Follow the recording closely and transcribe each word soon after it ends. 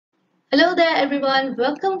Hello there everyone,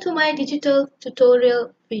 welcome to my digital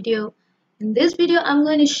tutorial video. In this video I'm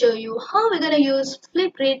going to show you how we're going to use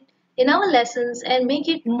Flipgrid in our lessons and make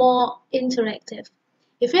it more interactive.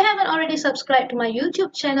 If you haven't already subscribed to my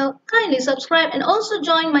YouTube channel, kindly subscribe and also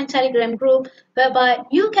join my Telegram group whereby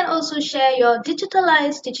you can also share your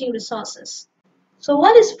digitalized teaching resources. So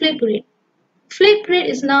what is Flipgrid? Flipgrid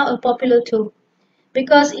is now a popular tool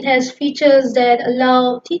because it has features that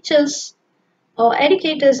allow teachers or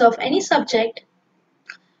educators of any subject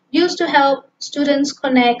used to help students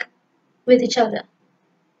connect with each other.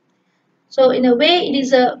 So in a way, it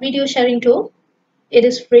is a video sharing tool. It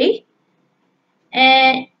is free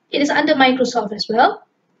and it is under Microsoft as well.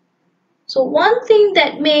 So one thing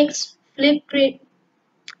that makes Flipgrid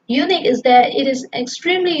unique is that it is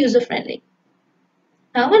extremely user-friendly.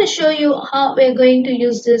 Now I'm going to show you how we're going to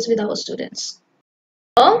use this with our students.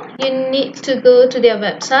 So you need to go to their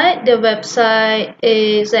website. Their website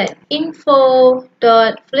is at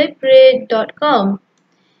info.flipgrid.com.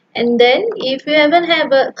 And then if you haven't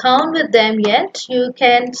have an account with them yet, you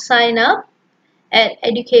can sign up at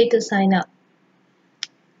educator sign up.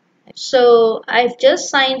 So I've just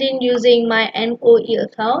signed in using my MOE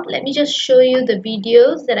account. Let me just show you the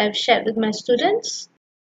videos that I've shared with my students.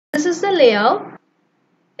 This is the layout.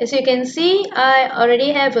 As you can see, I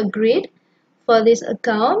already have a grid for this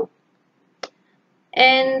account.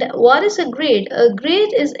 And what is a grid? A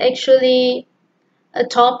grid is actually a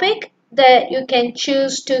topic that you can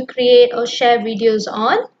choose to create or share videos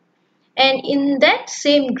on. And in that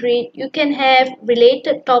same grid, you can have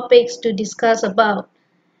related topics to discuss about.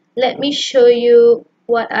 Let me show you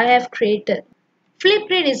what I have created.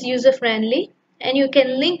 Flipgrid is user-friendly and you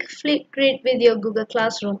can link Flipgrid with your Google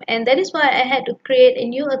Classroom. And that is why I had to create a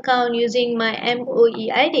new account using my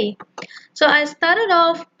MOE ID. So I started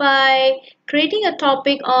off by creating a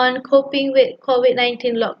topic on coping with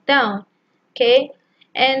COVID-19 lockdown. Okay,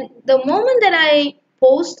 and the moment that I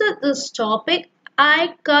posted this topic,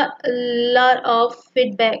 I got a lot of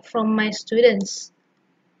feedback from my students.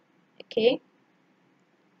 Okay,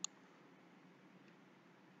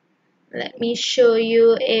 let me show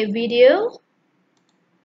you a video.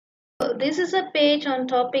 So this is a page on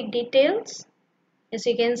topic details. As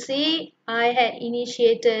you can see, I had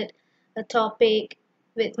initiated a topic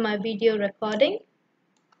with my video recording.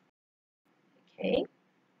 Okay,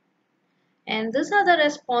 and these are the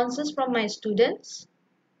responses from my students.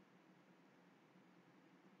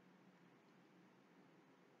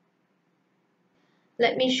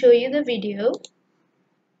 Let me show you the video.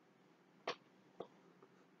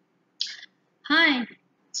 Hi,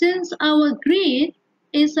 since our grid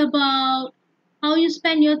is about how you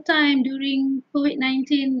spend your time during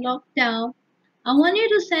COVID-19 lockdown, I want you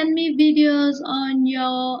to send me videos on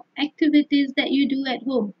your activities that you do at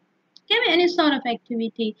home. Give me any sort of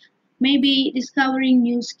activity, maybe discovering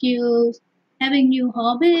new skills, having new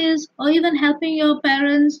hobbies, or even helping your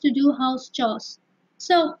parents to do house chores.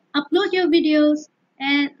 So upload your videos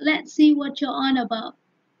and let's see what you're on about.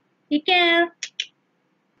 Take care.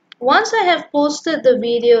 Once I have posted the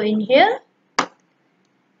video in here,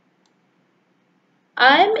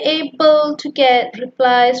 I'm able to get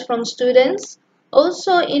replies from students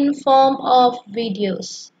also in form of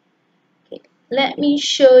videos. Okay, let me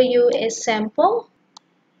show you a sample.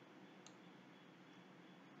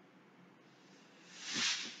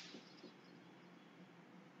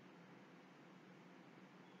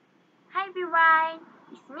 Hi everyone,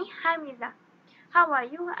 it's me Hamiza. How are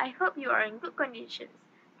you? I hope you are in good conditions.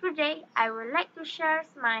 Today I would like to share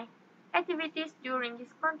my activities during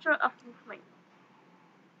this control of movement.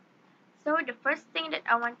 So the first thing that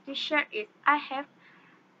I want to share is I have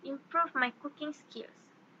improved my cooking skills.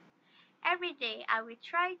 Every day I will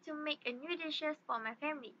try to make a new dishes for my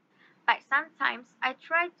family. But sometimes I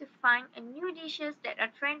try to find a new dishes that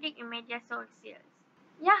are trending in media socials.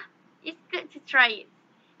 Yeah, it's good to try it.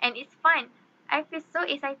 And it's fun. I feel so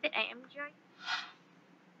excited and enjoy.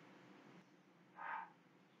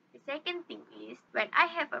 The second thing is, when I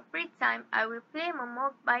have a free time, I will play my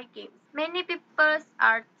mobile games. Many people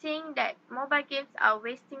are think that mobile games are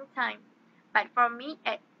wasting time, but for me,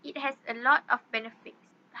 it has a lot of benefits.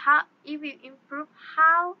 How it will improve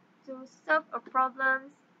how to solve a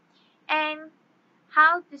problems and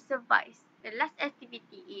how to survive. The last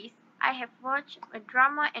activity is I have watched a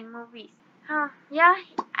drama and movies. Yeah,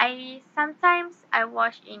 I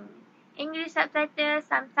watch in English subtitles,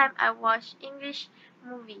 sometimes I watch English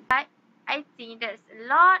movie. But I think there's a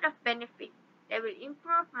lot of benefit that will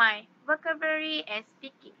improve my vocabulary and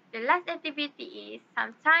speaking. The last activity is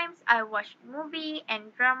sometimes I watch movie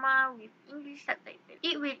and drama with English subtitles.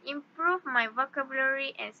 It will improve my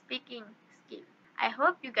vocabulary and speaking skill. I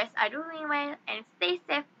hope you guys are doing well and stay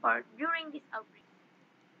safe for during this outbreak.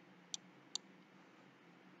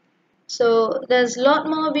 So there's a lot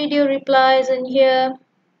more video replies in here.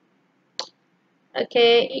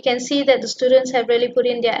 Okay, you can see that the students have really put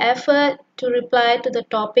in their effort to reply to the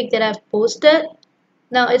topic that I've posted.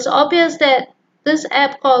 Now it's obvious that this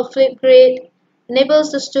app called Flipgrid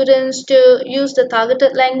enables the students to use the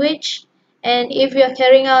targeted language, and if you are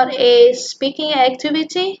carrying out a speaking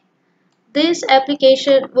activity, this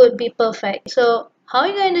application would be perfect. So how are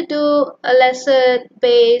you going to do a lesson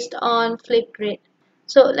based on Flipgrid?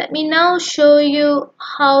 So let me now show you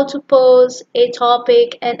how to pose a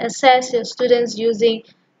topic and assess your students using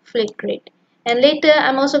Flipgrid. And later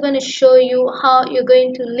I'm also going to show you how you're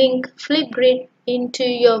going to link Flipgrid into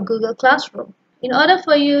your Google Classroom. In order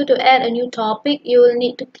for you to add a new topic, you will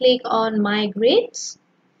need to click on My Grades.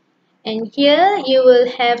 And here you will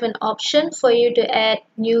have an option for you to add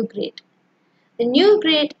New Grid. The new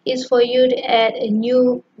grid is for you to add a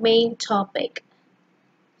new main topic.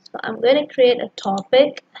 So I'm going to create a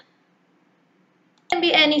topic. It can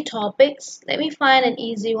be any topics. Let me find an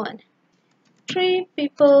easy one. 3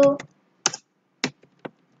 people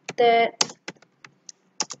that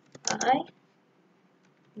I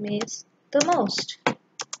miss the most.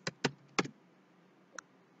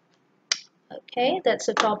 Okay, that's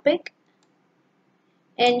a topic.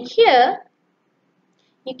 And here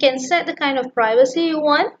you can set the kind of privacy you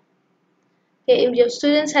want. Okay, if your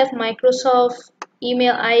students have Microsoft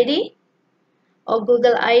email ID or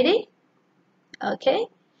Google ID, okay,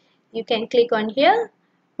 you can click on here.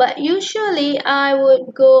 But usually I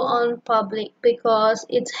would go on public because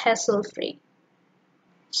it's hassle free.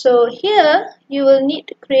 So here you will need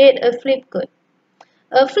to create a flipcode.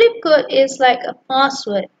 A flipcode is like a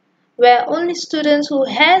password where only students who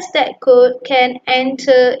has that code can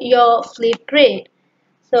enter your Flipgrid.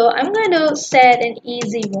 So I'm going to set an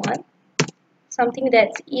easy one, something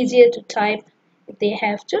that's easier to type if they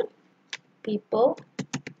have to. People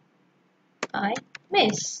I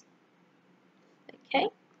miss. Okay.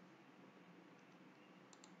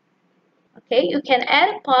 Okay, you can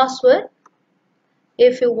add a password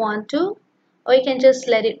if you want to, or you can just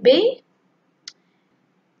let it be.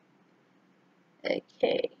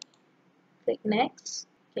 Okay, click next.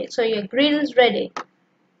 Okay, so your grid is ready.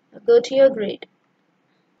 Now go to your grid.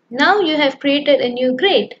 Now you have created a new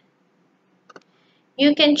grid.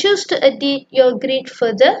 You can choose to edit your grid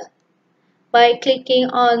further by clicking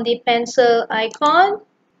on the pencil icon.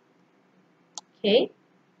 Okay.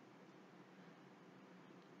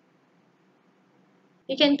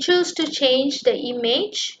 You can choose to change the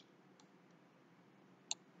image.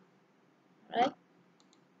 Right.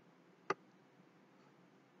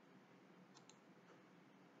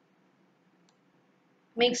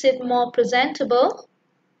 Makes it more presentable.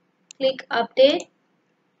 Click update.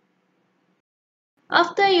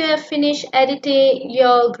 After you have finished editing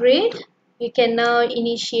your grid, you can now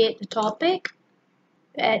initiate the topic.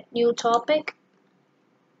 Add new topic.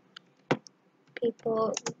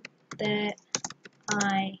 People that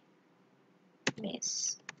I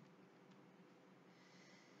miss.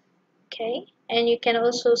 Okay, and you can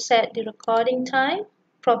also set the recording time,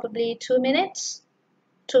 probably 2 minutes,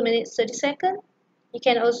 2 minutes 30 seconds. You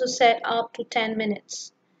can also set up to 10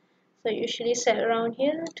 minutes. So usually set around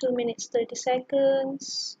here, 2 minutes 30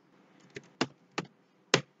 seconds.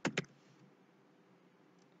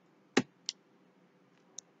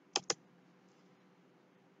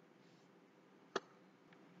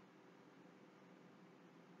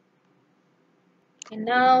 And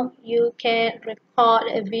now you can record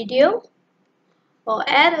a video or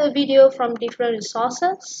add a video from different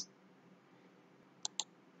resources.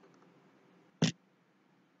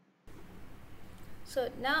 So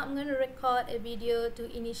now I'm going to record a video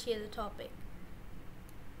to initiate the topic.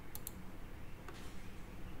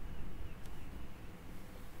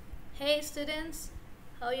 Hey students,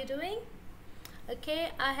 how are you doing?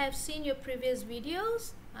 Okay, I have seen your previous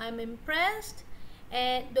videos. I'm impressed,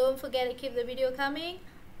 and don't forget to keep the video coming.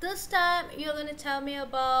 This time you're going to tell me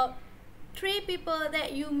about 3 people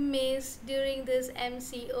that you missed during this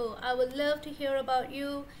MCO. I would love to hear about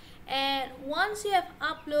you, and once you have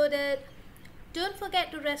uploaded, don't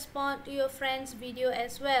forget to respond to your friend's video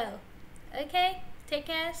as well. Okay, take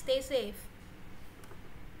care, stay safe.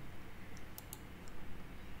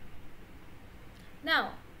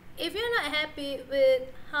 Now, if you're not happy with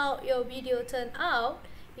how your video turned out,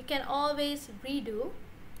 you can always redo.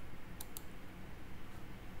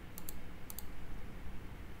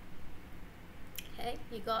 Okay,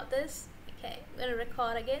 you got this. Okay, I'm going to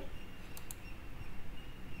record again.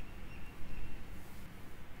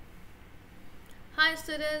 Hi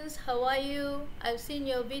students, how are you? I've seen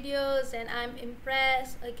your videos and I'm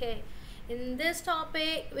impressed. Okay, in this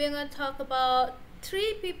topic we're going to talk about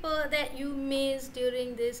three people that you miss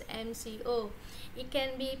during this MCO. It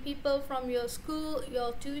can be people from your school,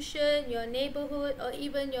 your tuition, your neighborhood, or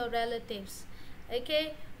even your relatives.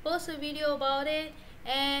 Okay, post a video about it,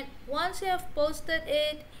 and once you have posted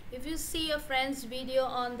it, if you see your friend's video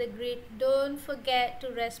on the grid, don't forget to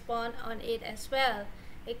respond on it as well.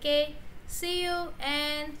 Okay, see you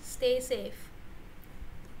and stay safe.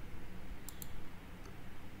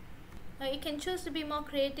 Now you can choose to be more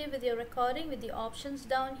creative with your recording with the options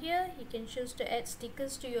down here. You can choose to add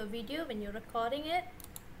stickers to your video when you're recording it.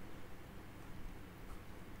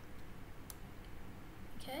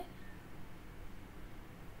 Okay,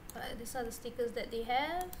 these are the stickers that they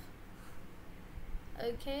have.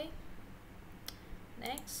 Okay,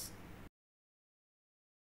 next.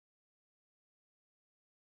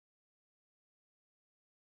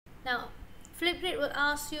 Now Flipgrid will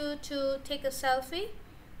ask you to take a selfie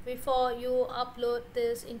before you upload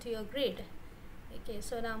this into your grid. Okay,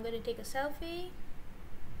 so now I'm going to take a selfie.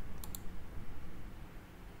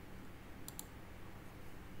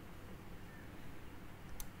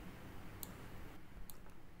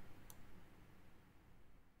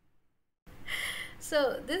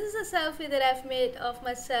 So this is a selfie that I've made of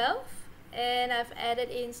myself, and I've added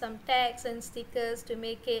in some tags and stickers to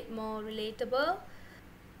make it more relatable.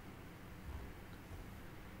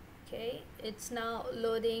 Okay, it's now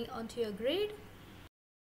loading onto your grid.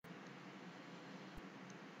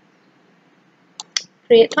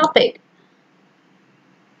 Create topic.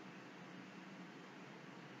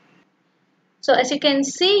 So as you can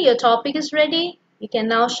see, your topic is ready. You can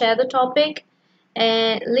now share the topic,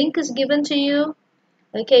 and link is given to you.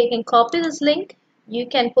 Okay, you can copy this link. You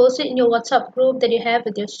can post it in your WhatsApp group that you have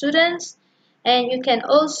with your students, and you can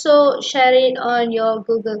also share it on your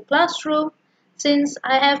Google Classroom. Since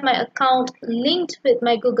I have my account linked with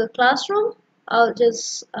my Google Classroom, I'll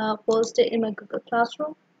just post it in my Google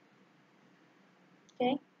Classroom.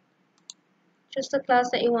 Okay, choose the class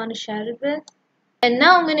that you want to share it with. And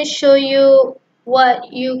now I'm going to show you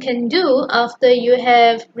what you can do after you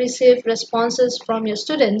have received responses from your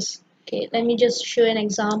students. Okay, let me just show an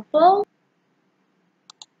example.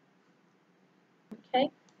 Okay,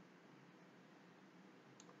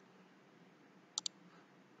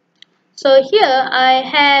 so here I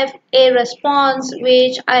have a response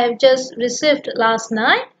which I have just received last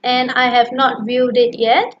night and I have not viewed it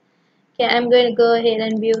yet. Okay, I'm going to go ahead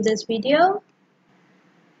and view this video.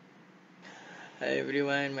 Hi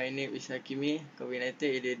everyone, my name is Hakimi. COVID-19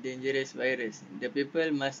 is a dangerous virus. The people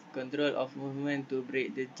must control of movement to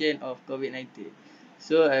break the chain of COVID-19.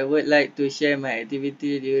 So I would like to share my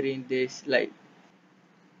activity during this slide.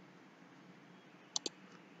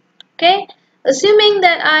 Okay, assuming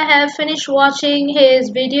that I have finished watching his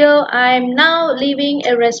video, I'm now leaving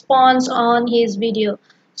a response on his video.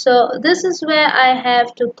 So this is where I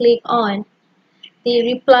have to click on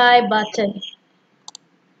the reply button.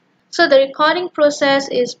 So the recording process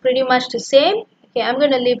is pretty much the same. Okay, I'm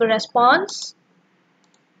going to leave a response.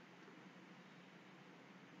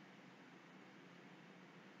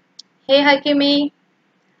 Hey Hakimi,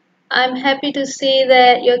 I'm happy to see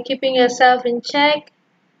that you're keeping yourself in check.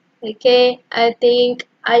 Okay, I think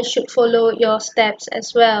I should follow your steps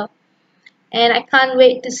as well. And I can't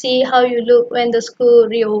wait to see how you look when the school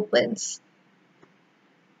reopens.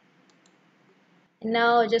 And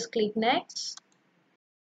now just click next.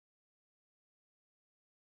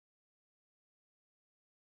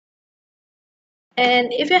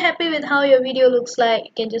 And if you're happy with how your video looks like,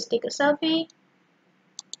 you can just take a selfie,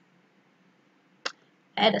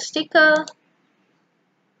 add a sticker,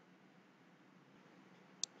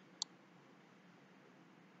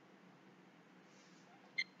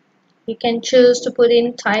 you can choose to put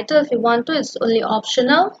in title if you want to. It's only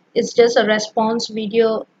optional. It's just a response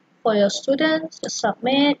video for your students. Just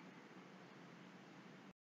submit.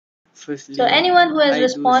 So Firstly, anyone who has I do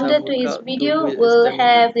some responded to his workout to video build will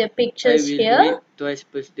have stamina. their I pictures will do it here. twice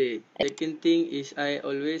per day. Second thing is I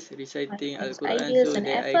always My reciting friend's Al-Quran ideas so and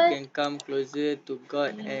that I effort. can come closer to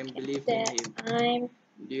God And and at believe in that Him. I'm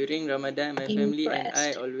During Ramadan, my family and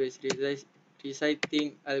I impressed. always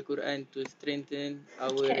reciting Al-Quran to strengthen our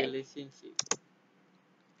Okay, relationship.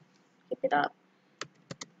 keep it up.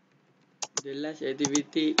 The last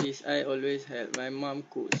activity is I always help my mom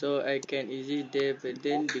cook so I can ease their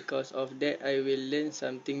burden. Because of that, I will learn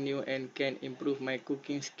something new and can improve my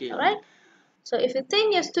cooking skill. Alright. So if you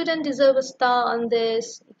think your student deserves a star on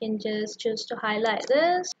this, you can just choose to highlight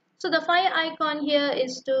this. So the fire icon here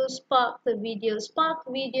is to spark the video. Spark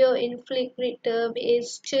video in Flipgrid term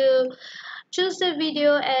is to Choose the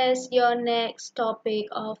video as your next topic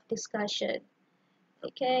of discussion.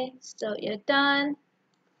 Okay, so you're done.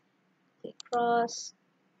 Click cross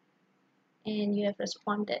and you have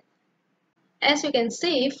responded. As you can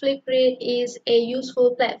see, Flipgrid is a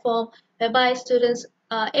useful platform whereby students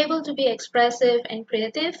are able to be expressive and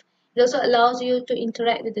creative. It also allows you to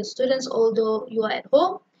interact with the students although you are at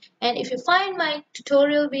home. And if you find my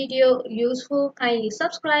tutorial video useful, kindly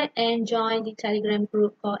subscribe and join the Telegram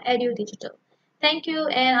group called Edu Digital. Thank you,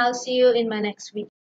 and I'll see you in my next video.